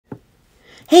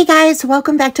Hey guys,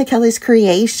 welcome back to Kelly's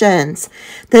Creations.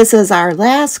 This is our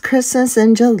last Christmas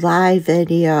in July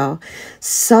video.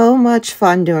 So much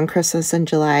fun doing Christmas in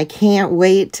July. I can't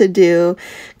wait to do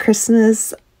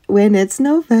Christmas when it's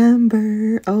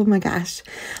November. Oh my gosh.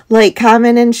 Like,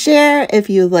 comment, and share if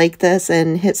you like this,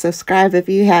 and hit subscribe if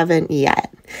you haven't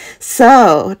yet.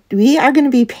 So, we are going to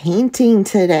be painting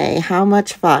today. How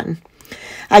much fun.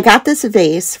 I got this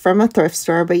vase from a thrift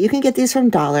store, but you can get these from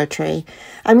Dollar Tree.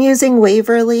 I'm using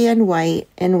Waverly in white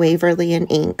and Waverly in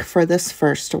ink for this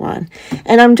first one.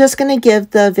 And I'm just going to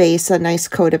give the vase a nice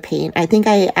coat of paint. I think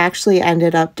I actually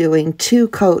ended up doing 2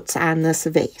 coats on this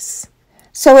vase.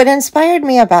 So what inspired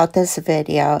me about this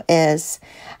video is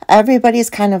everybody's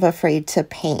kind of afraid to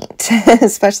paint,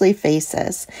 especially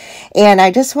faces. And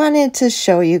I just wanted to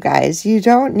show you guys, you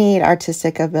don't need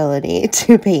artistic ability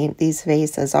to paint these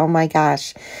faces. Oh my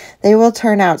gosh, they will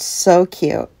turn out so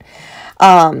cute.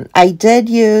 I did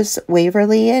use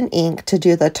Waverly in ink to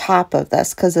do the top of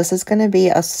this because this is going to be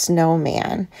a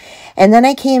snowman. And then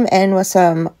I came in with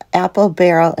some apple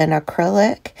barrel and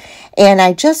acrylic, and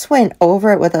I just went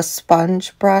over it with a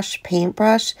sponge brush,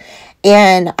 paintbrush,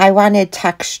 and I wanted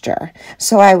texture.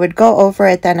 So I would go over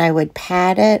it, then I would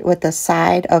pat it with the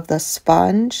side of the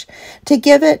sponge to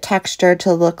give it texture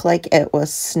to look like it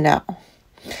was snow.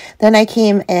 Then I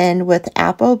came in with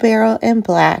apple barrel and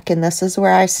black, and this is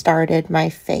where I started my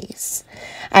face.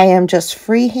 I am just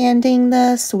freehanding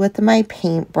this with my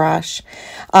paintbrush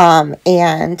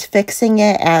and fixing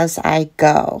it as I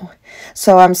go.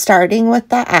 So I'm starting with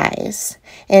the eyes.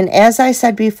 And as I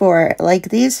said before, like,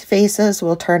 these faces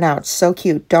will turn out so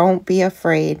cute. Don't be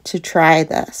afraid to try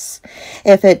this.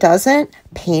 If it doesn't,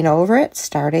 paint over it,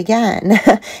 start again.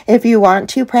 If you want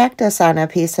to, practice on a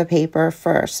piece of paper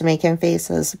first, making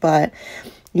faces, but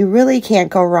you really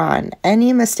can't go wrong.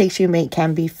 Any mistakes you make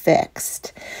can be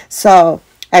fixed. So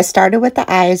I started with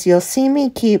the eyes. You'll see me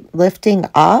keep lifting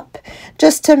up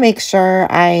just to make sure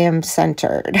I am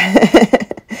centered.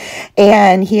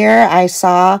 And here I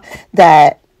saw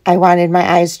that I wanted my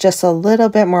eyes just a little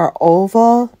bit more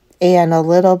oval and a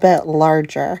little bit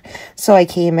larger. So I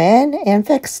came in and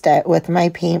fixed it with my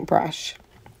paintbrush.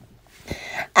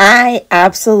 I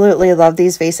absolutely love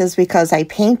these vases because I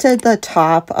painted the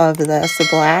top of this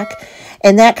black,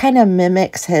 and that kind of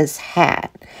mimics his hat.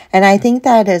 And I think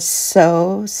that is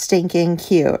so stinking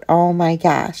cute. Oh my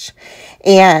gosh.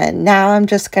 And now I'm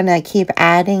just going to keep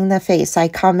adding the face. I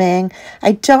come in.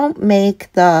 I don't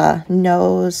make the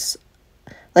nose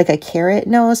like a carrot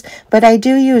nose, but I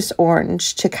do use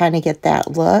orange to kind of get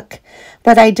that look.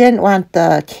 But I didn't want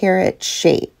the carrot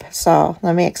shape. So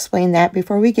let me explain that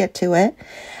before we get to it.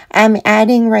 I'm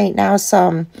adding right now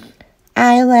some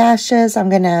eyelashes. I'm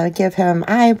going to give him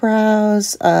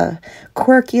eyebrows, a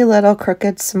quirky little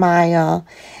crooked smile,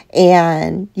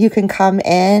 and you can come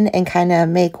in and kind of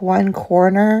make one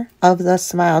corner of the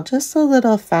smile just a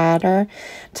little fatter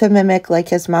to mimic like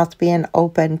his mouth being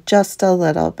open just a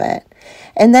little bit.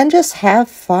 And then just have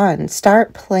fun.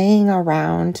 Start playing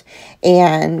around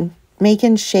and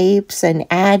making shapes and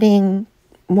adding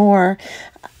more.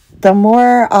 The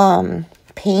more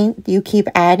paint you keep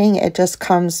adding, it just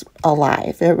comes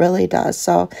alive. It really does.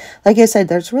 So like I said,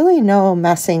 there's really no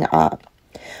messing up.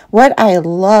 What I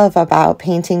love about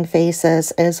painting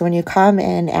faces is when you come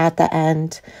in at the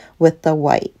end with the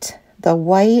white. The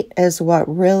white is what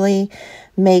really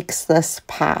makes this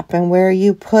pop. And where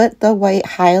you put the white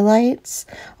highlights,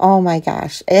 oh my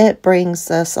gosh, it brings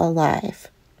this alive.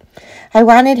 I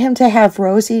wanted him to have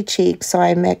rosy cheeks, so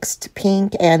I mixed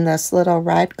pink and this little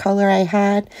red color I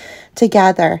had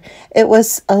together. It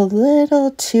was a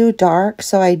little too dark,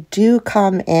 so I do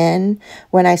come in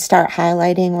when I start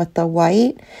highlighting with the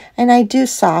white, and I do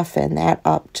soften that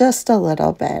up just a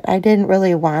little bit. I didn't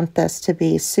really want this to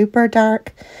be super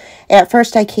dark. At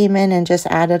first, I came in and just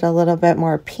added a little bit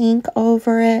more pink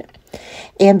over it.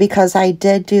 And because I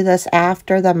did do this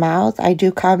after the mouth, I do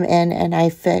come in and I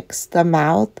fix the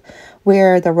mouth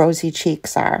where the rosy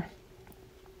cheeks are.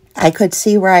 I could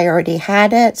see where I already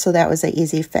had it, so that was an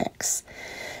easy fix.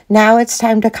 Now it's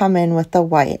time to come in with the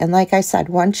white. And like I said,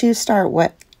 once you start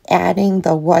adding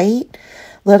the white,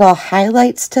 little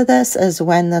highlights to this is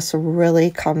when this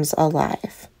really comes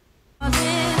alive.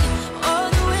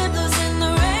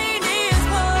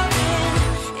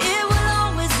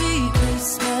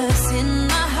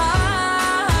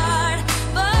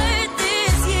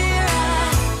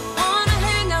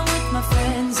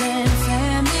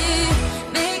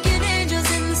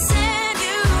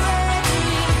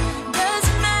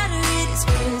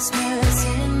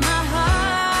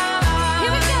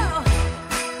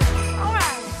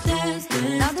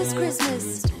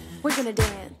 Christmas, we're gonna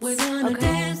dance. We're gonna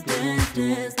dance.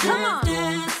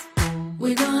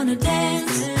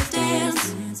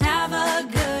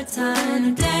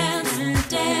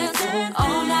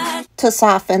 To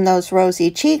soften those rosy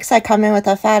cheeks, I come in with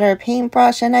a fatter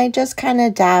paintbrush and I just kind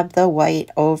of dab the white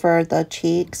over the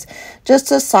cheeks just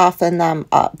to soften them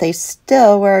up. They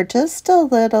still were just a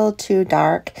little too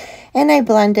dark, and I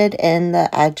blended in the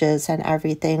edges and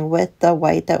everything with the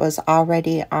white that was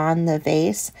already on the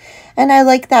vase. And I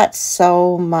like that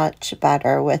so much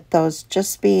better with those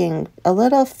just being a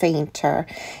little fainter.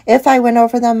 If I went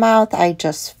over the mouth, I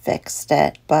just fixed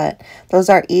it, but those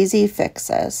are easy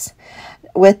fixes.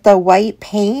 With the white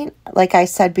paint, like I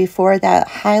said before, that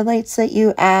highlights that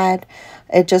you add,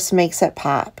 it just makes it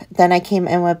pop. Then I came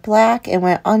in with black and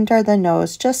went under the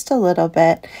nose just a little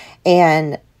bit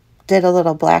and did a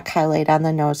little black highlight on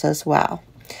the nose as well.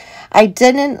 I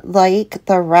didn't like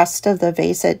the rest of the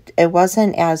vase. It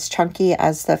wasn't as chunky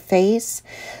as the face.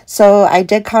 So I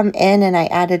did come in and I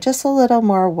added just a little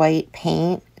more white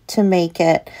paint to make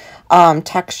it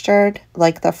textured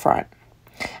like the front.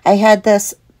 I had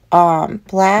this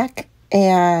black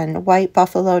and white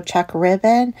buffalo check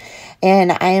ribbon,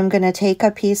 and I am going to take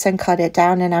a piece and cut it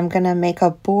down, and I'm going to make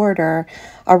a border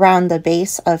around the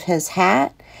base of his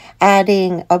hat,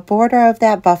 adding a border of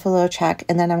that buffalo check,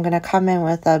 and then I'm going to come in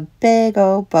with a big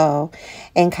old bow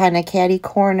and kind of catty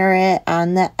corner it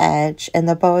on the edge, and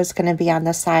the bow is going to be on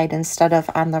the side instead of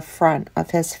on the front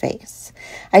of his face.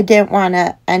 I didn't want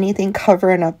anything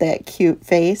covering up that cute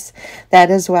face. That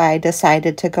is why I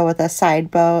decided to go with a side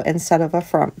bow instead of a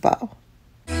front bow.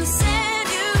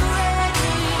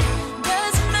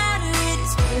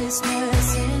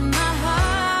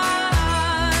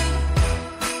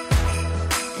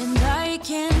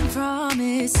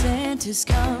 Santa's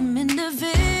coming to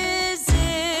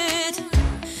visit.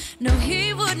 No,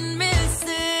 he wouldn't miss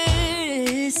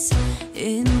this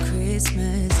in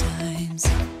Christmas times.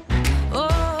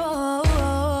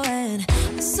 Oh, and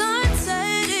the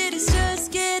sunset, it is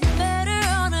just getting better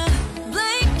on a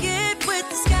blanket with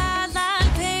the skyline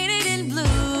painted in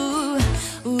blue.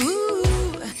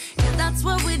 Ooh, yeah, that's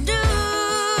what we do.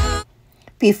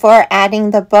 Before adding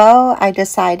the bow, I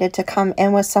decided to come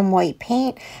in with some white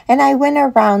paint, and I went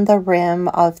around the rim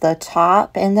of the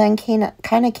top and then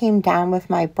kind of came down with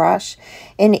my brush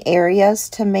in areas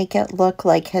to make it look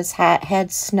like his hat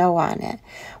had snow on it.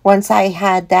 Once I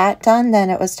had that done,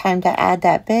 then it was time to add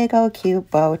that big old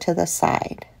cute bow to the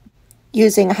side.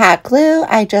 Using hot glue,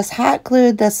 I just hot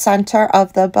glued the center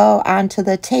of the bow onto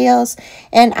the tails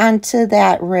and onto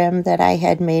that rim that I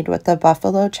had made with the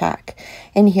buffalo check.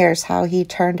 And here's how he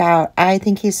turned out. I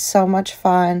think he's so much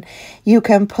fun. You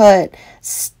can put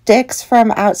sticks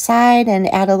from outside and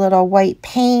add a little white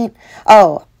paint.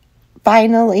 Oh,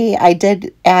 finally, I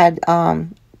did add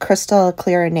crystal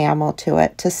clear enamel to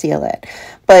it to seal it.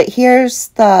 But here's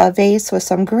the vase with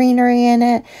some greenery in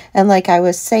it, and like I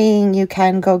was saying, you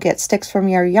can go get sticks from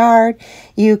your yard,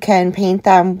 you can paint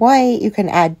them white, you can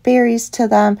add berries to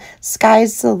them.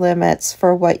 Sky's the limits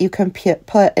for what you can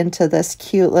put into this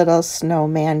cute little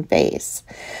snowman vase.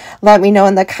 Let me know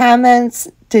in the comments,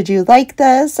 did you like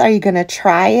this? Are you going to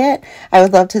try it? I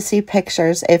would love to see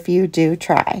pictures if you do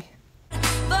try.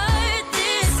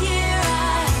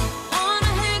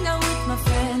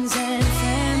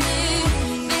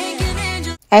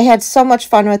 I had so much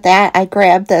fun with that. I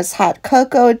grabbed this hot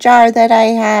cocoa jar that I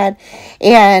had,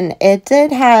 and it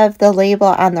did have the label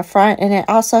on the front, and it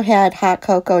also had hot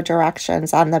cocoa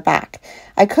directions on the back.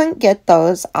 I couldn't get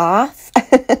those off,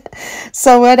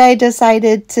 so what I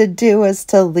decided to do was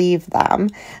to leave them.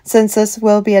 Since this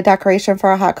will be a decoration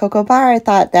for a hot cocoa bar, I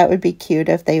thought that would be cute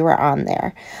if they were on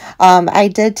there. I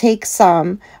did take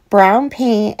some brown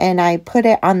paint, and I put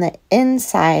it on the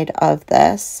inside of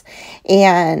this,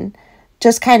 and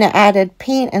just kind of added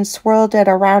paint and swirled it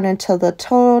around until the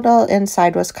total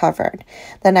inside was covered.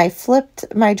 Then I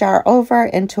flipped my jar over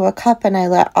into a cup and I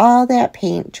let all that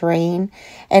paint drain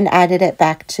and added it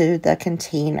back to the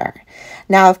container.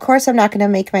 Now, of course, I'm not going to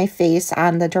make my face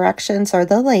on the directions or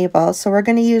the label, so we're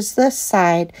going to use this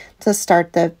side to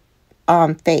start the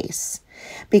face.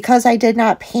 Because I did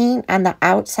not paint on the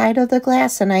outside of the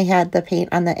glass and I had the paint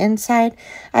on the inside,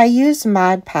 I used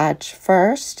Mod Podge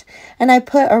first, and I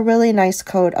put a really nice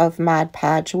coat of Mod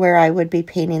Podge where I would be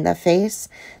painting the face.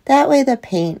 That way the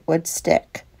paint would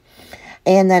stick.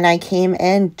 And then I came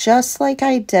in just like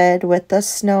I did with the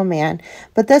snowman,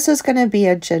 but this is going to be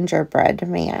a gingerbread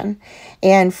man,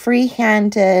 and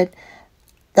free-handed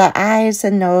the eyes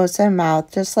and nose and mouth,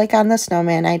 just like on the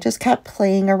snowman. I just kept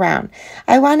playing around.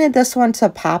 I wanted this one to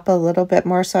pop a little bit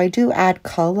more, so I do add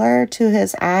color to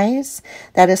his eyes.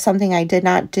 That is something I did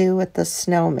not do with the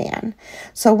snowman.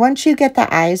 So once you get the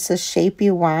eyes the shape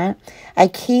you want, I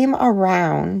came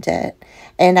around it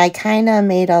and I kind of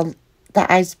made a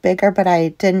the eyes bigger, but I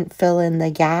didn't fill in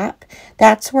the gap.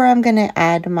 That's where I'm going to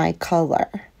add my color.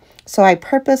 So I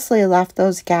purposely left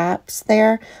those gaps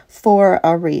there for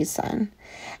a reason.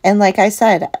 And like I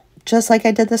said, just like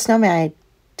I did the snowman, I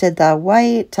did the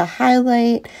white to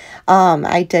highlight.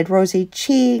 I did rosy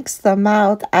cheeks, the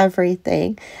mouth,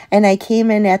 everything. And I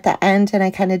came in at the end and I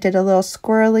kind of did a little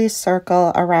squirrely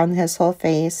circle around his whole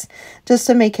face just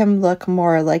to make him look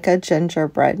more like a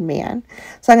gingerbread man.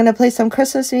 So I'm going to play some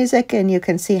Christmas music and you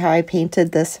can see how I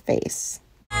painted this face.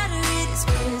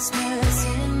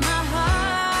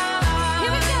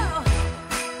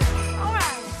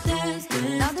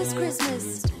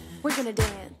 We're gonna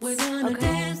dance. We're gonna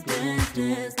dance, dance,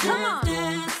 dance. Come on.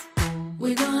 Dance.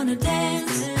 We're gonna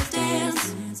dance,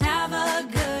 dance. Have a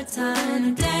good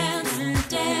time. Dance,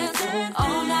 dance.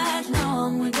 All night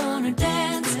long. We're gonna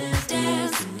dance,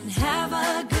 dance. And have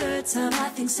a good time. I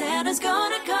think Santa's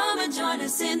gonna come and join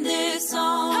us in this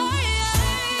song.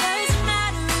 Doesn't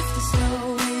matter if the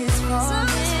snow is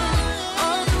falling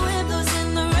or the wind blows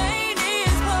and the rain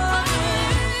is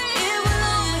pouring. It will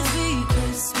always be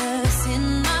Christmas in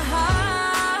my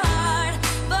heart.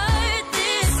 But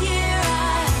this year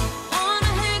I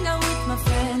wanna hang out with my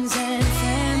friends and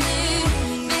family,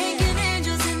 making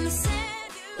angels in the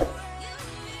sand. You and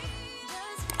me.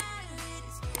 Doesn't matter, it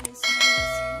is Christmas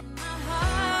in my heart.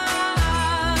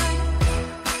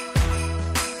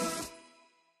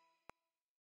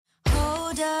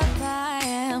 Hold up, I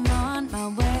am on my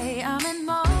way. I'm in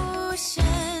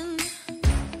motion.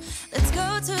 Let's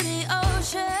go to the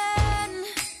ocean.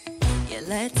 Yeah,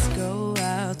 let's go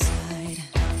outside.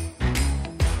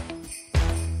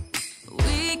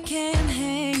 We can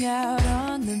hang out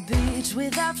on the beach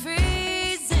without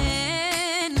freezing.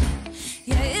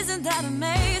 Yeah, isn't that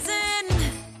amazing?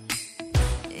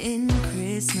 In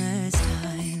Christmas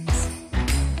times,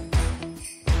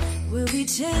 we'll be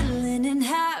chilling and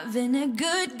having a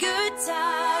good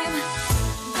time.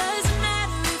 Doesn't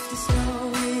matter if the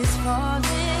snow is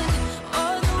falling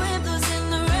or the wind blows and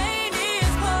the rain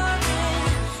is pouring.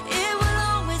 It will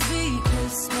always be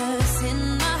Christmas in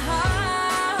my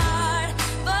heart.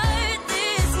 But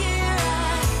this year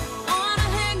I wanna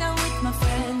hang out with my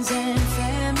friends and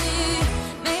family,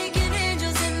 making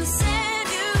angels in the sand.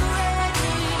 You and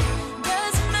me.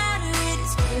 Doesn't matter, it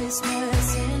is Christmas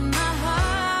in my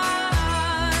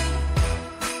heart.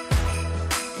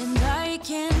 And I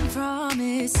can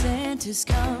promise Santa's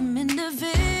coming to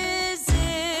visit.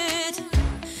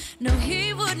 No,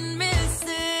 he wouldn't miss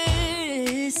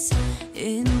this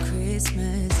in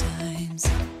Christmas times.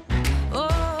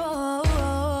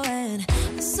 Oh, and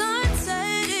the sun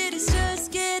said it is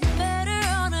just getting better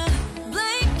on a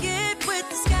blanket with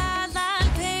the skyline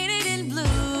painted in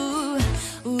blue.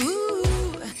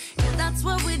 Ooh, yeah, that's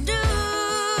what we do.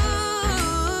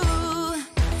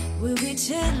 We'll be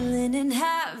chilling and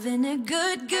having a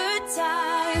good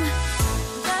time.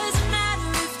 Doesn't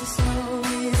matter if the snow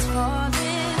is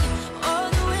falling or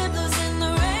the wind blows and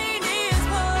the rain is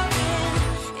pouring.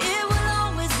 It will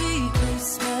always be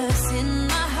Christmas in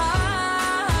my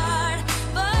heart.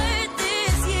 But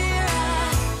this year I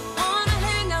wanna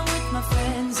hang out with my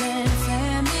friends and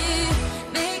family,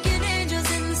 making angels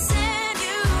in the sand.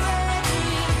 You and me.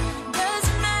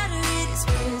 Doesn't matter, it is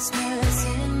Christmas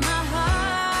in my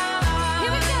heart.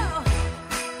 Here we go.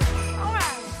 All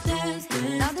right. Dance,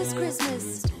 dance, now this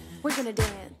Christmas, we're gonna dance.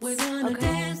 We're gonna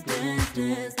dance, dance,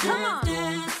 dance. Come on.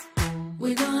 Dance.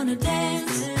 We're gonna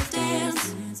dance,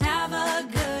 dance. Have a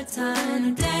good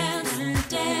time. Dance,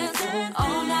 dance.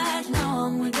 All night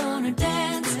long. We're gonna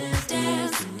dance,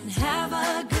 dance. And have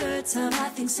a good time. I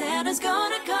think Santa's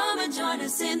gonna come and join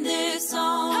us in this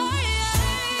song.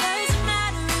 Doesn't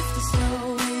matter if the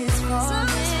snow is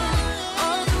falling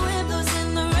or the wind blows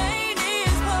and the rain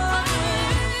is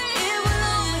pouring. It will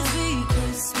always be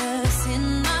Christmas in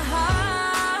my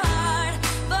heart.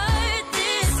 But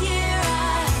this year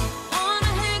I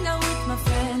wanna hang out with my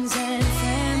friends and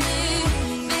family,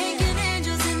 making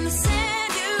angels in the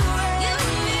sand. You and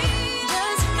me.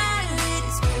 Doesn't matter, it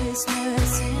is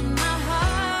Christmas in my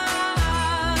heart.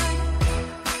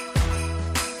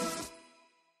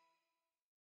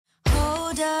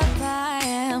 Hold up, I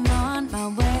am on my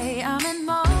way. I'm in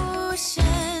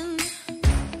motion.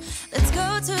 Let's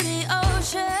go to the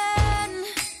ocean.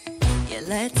 Yeah,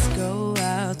 let's go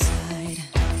outside.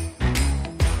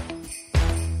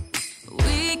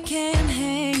 We can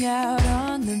hang out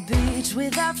on the beach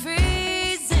without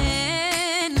freezing.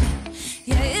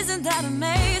 Yeah, isn't that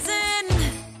amazing?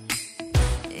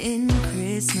 In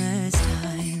Christmas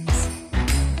times,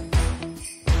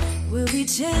 we'll be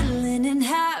chilling and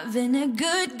having a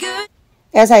good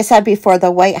As I said before, the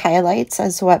white highlights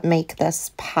is what make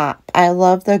this pop. I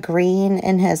love the green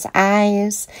in his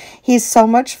eyes. He's so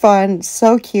much fun,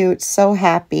 so cute, so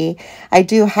happy. I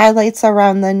do highlights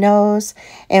around the nose.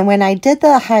 And when I did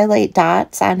the highlight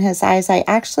dots on his eyes, I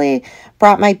actually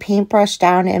brought my paintbrush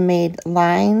down and made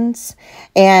lines,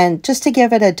 and just to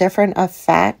give it a different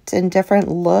effect and different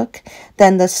look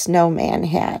than the snowman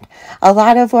had. A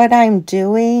lot of what I'm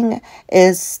doing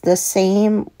is the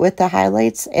same with the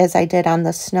highlights as I did on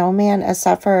the snowman,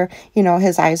 except for, you know,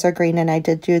 his eyes are green, and I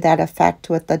did do that effect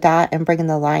with the dot and bringing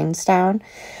the lines down.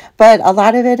 But a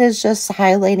lot of it is just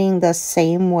highlighting the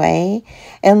same way.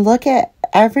 And look at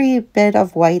every bit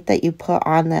of white that you put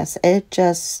on this. It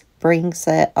just brings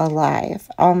it alive.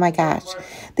 Oh my gosh.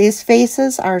 These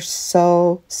faces are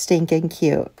so stinking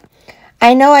cute.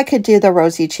 I know I could do the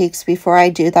rosy cheeks before I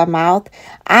do the mouth.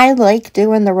 I like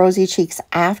doing the rosy cheeks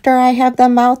after I have the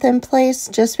mouth in place,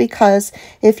 just because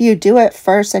if you do it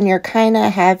first and you're kind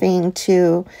of having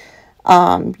to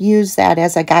use that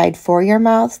as a guide for your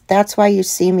mouth, that's why you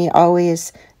see me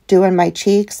always doing my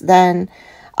cheeks. Then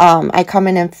I come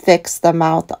in and fix the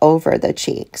mouth over the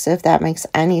cheeks, if that makes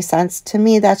any sense. To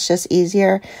me, that's just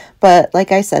easier. But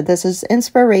like I said, this is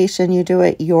inspiration. You do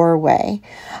it your way.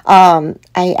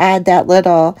 I add that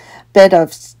little bit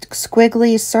of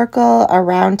squiggly circle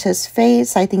around his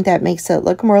face. I think that makes it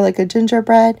look more like a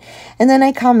gingerbread. And then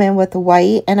I come in with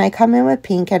white, and I come in with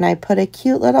pink, and I put a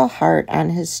cute little heart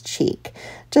on his cheek.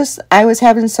 I was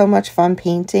having so much fun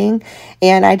painting,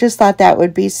 and I just thought that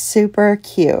would be super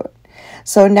cute.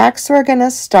 So next we're going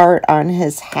to start on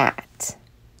his hat.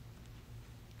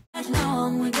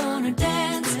 We're gonna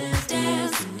dance,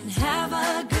 dance, and have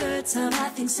a good time. I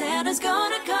think Santa's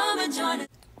gonna come and join us.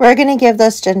 We're going to give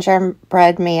this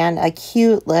gingerbread man a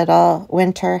cute little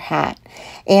winter hat.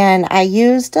 And I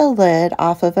used a lid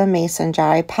off of a mason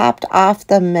jar. I popped off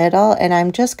the middle, and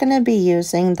I'm just going to be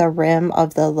using the rim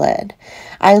of the lid.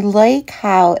 I like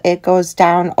how it goes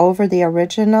down over the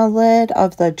original lid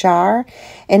of the jar,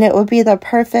 and it would be the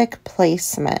perfect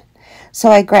placement.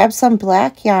 So I grabbed some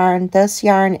black yarn. This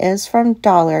yarn is from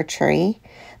Dollar Tree.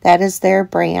 That is their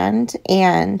brand.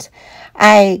 And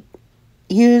I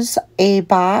use a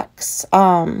box,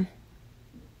 like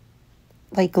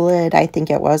lid, I think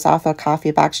it was, off a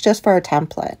coffee box, just for a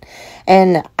template.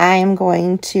 And I'm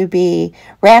going to be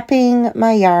wrapping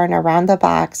my yarn around the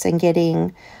box and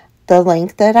getting the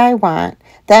length that I want.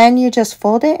 Then you just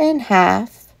fold it in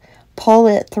half, pull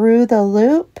it through the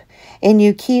loop, and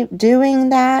you keep doing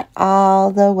that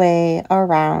all the way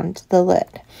around the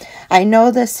lid. I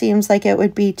know this seems like it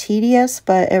would be tedious,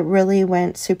 but it really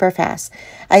went super fast.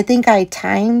 I think I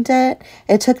timed it.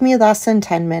 It took me less than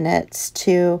 10 minutes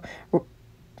to,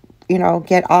 you know,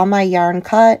 get all my yarn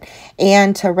cut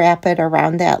and to wrap it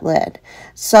around that lid.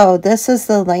 So this is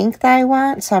the length I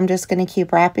want. So I'm just going to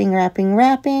keep wrapping, wrapping,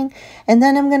 wrapping. And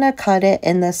then I'm going to cut it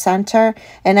in the center,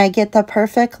 and I get the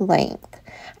perfect length.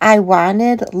 I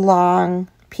wanted long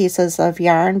pieces of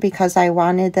yarn because I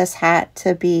wanted this hat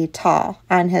to be tall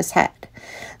on his head.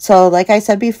 So like I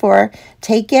said before,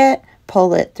 take it,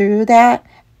 pull it through that,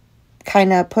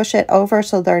 kind of push it over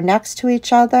so they're next to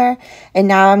each other. And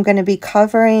now I'm going to be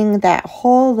covering that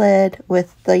whole lid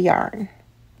with the yarn.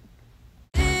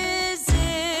 Is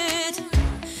it?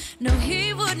 No,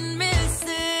 he wouldn't miss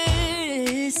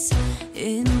this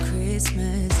in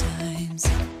Christmas times.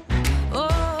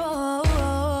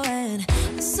 Oh, and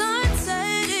the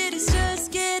sunset, it is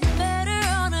just getting better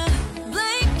on a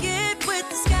blanket with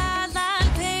the skyline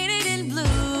painted in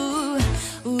blue.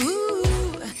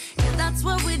 Ooh, yeah, that's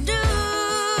what we do.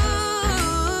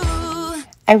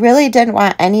 I really didn't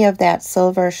want any of that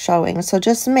silver showing, so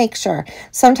just make sure.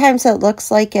 Sometimes it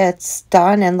looks like it's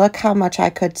done, and look how much I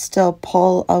could still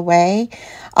pull away.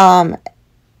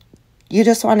 You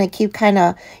just want to keep kind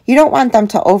of, you don't want them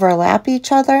to overlap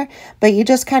each other, but you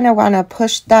just kind of want to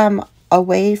push them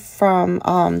away from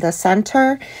the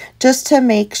center, just to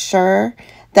make sure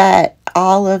that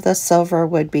all of the silver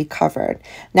would be covered.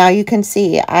 Now you can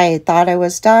see I thought I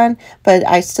was done, but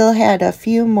I still had a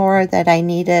few more that I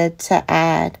needed to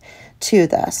add to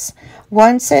this.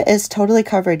 Once it is totally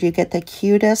covered, you get the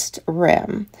cutest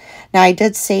rim. Now I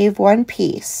did save one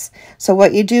piece. So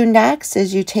what you do next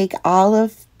is you take all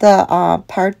of the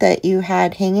part that you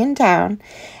had hanging down,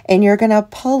 and you're going to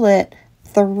pull it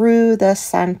through the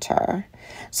center.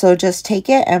 So just take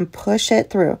it and push it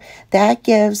through. That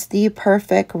gives the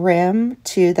perfect rim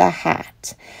to the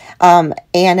hat. And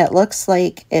it looks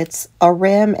like it's a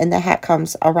rim and the hat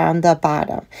comes around the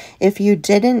bottom. If you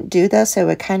didn't do this, it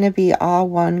would kind of be all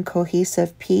one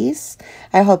cohesive piece.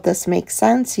 I hope this makes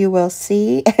sense. You will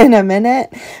see in a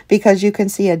minute because you can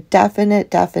see a definite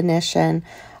definition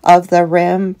of the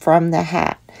rim from the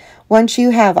hat. Once you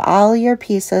have all your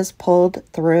pieces pulled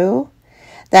through,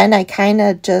 then I kind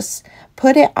of just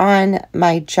put it on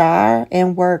my jar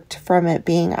and worked from it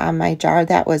being on my jar.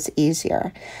 That was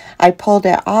easier. I pulled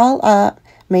it all up,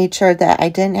 made sure that I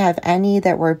didn't have any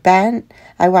that were bent.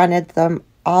 I wanted them,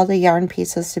 all the yarn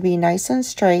pieces, to be nice and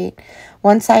straight.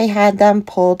 Once I had them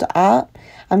pulled up,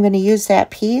 I'm going to use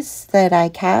that piece that I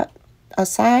kept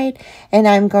aside and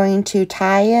I'm going to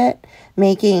tie it,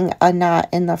 making a knot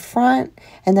in the front,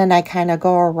 and then I kind of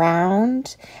go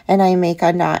around and I make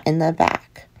a knot in the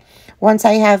back. Once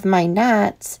I have my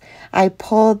knots, I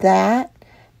pull that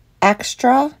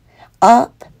extra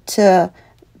up to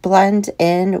blend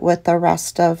in with the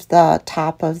rest of the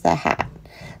top of the hat.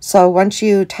 So once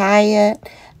you tie it,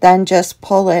 then just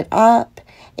pull it up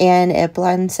and it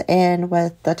blends in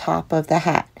with the top of the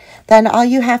hat. Then all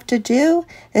you have to do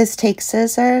is take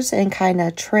scissors and kind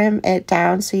of trim it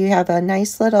down so you have a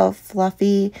nice little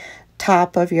fluffy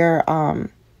top of your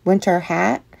winter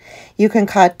hat. You can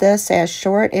cut this as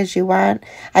short as you want.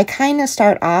 I kind of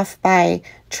start off by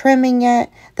trimming it,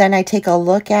 then I take a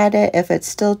look at it. If it's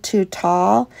still too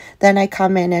tall, then I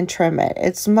come in and trim it.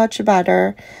 It's much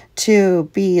better to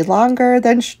be longer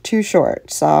than too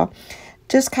short. So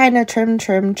just kind of trim,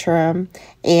 trim, trim.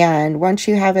 And once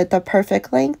you have it the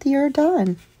perfect length, you're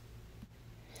done.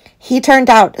 He turned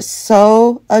out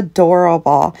so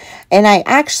adorable. And I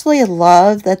actually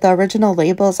love that the original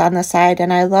label is on the side.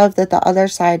 And I love that the other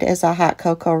side is a hot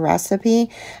cocoa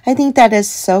recipe. I think that is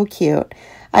so cute.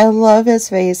 I love his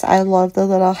face. I love the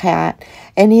little hat.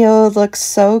 And he'll look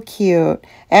so cute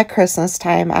at Christmas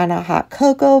time on a hot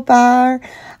cocoa bar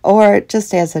or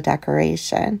just as a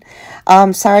decoration.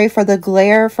 Sorry for the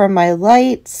glare from my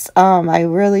lights. I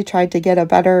really tried to get a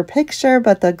better picture,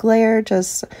 but the glare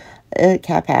just... it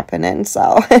kept happening.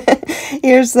 So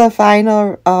here's the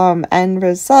final end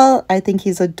result. I think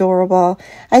he's adorable.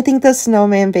 I think the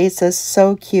snowman vase is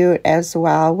so cute as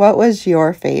well. What was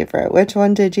your favorite? Which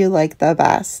one did you like the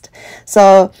best?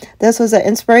 So this was an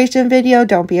inspiration video.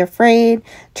 Don't be afraid.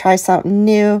 Try something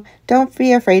new. Don't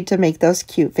be afraid to make those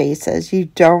cute faces. You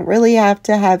don't really have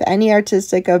to have any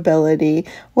artistic ability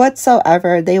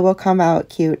whatsoever. They will come out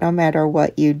cute no matter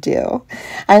what you do.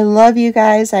 I love you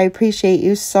guys. I appreciate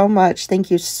you so much.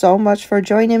 Thank you so much for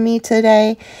joining me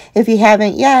today. If you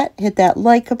haven't yet, hit that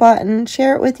like button.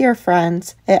 Share it with your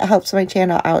friends. It helps my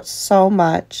channel out so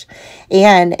much.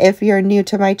 And if you're new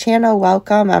to my channel,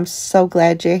 welcome. I'm so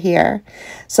glad you're here.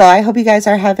 So I hope you guys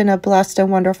are having a blessed and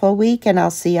wonderful week, and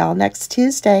I'll see y'all next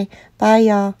Tuesday. Bye,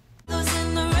 y'all.